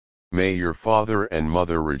May your father and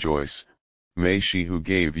mother rejoice, may she who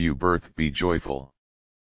gave you birth be joyful.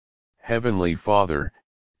 Heavenly Father,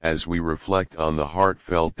 as we reflect on the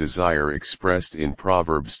heartfelt desire expressed in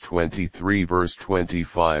Proverbs 23 verse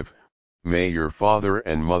 25, may your father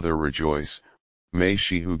and mother rejoice, may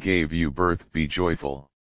she who gave you birth be joyful.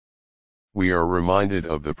 We are reminded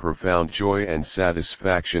of the profound joy and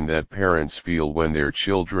satisfaction that parents feel when their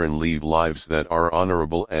children lead lives that are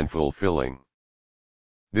honorable and fulfilling.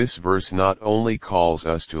 This verse not only calls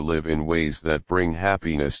us to live in ways that bring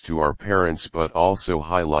happiness to our parents but also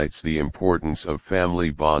highlights the importance of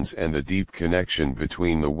family bonds and the deep connection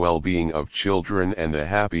between the well-being of children and the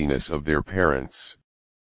happiness of their parents.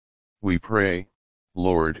 We pray,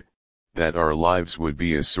 Lord, that our lives would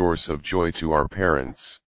be a source of joy to our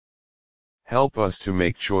parents. Help us to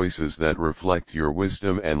make choices that reflect your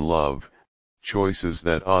wisdom and love, choices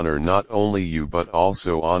that honor not only you but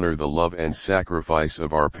also honor the love and sacrifice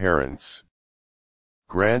of our parents.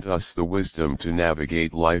 Grant us the wisdom to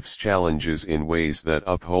navigate life's challenges in ways that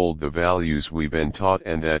uphold the values we've been taught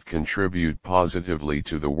and that contribute positively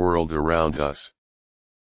to the world around us.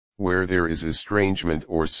 Where there is estrangement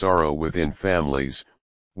or sorrow within families,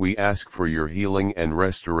 we ask for your healing and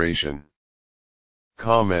restoration.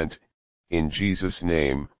 Comment, in Jesus'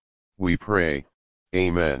 name, we pray,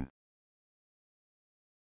 Amen.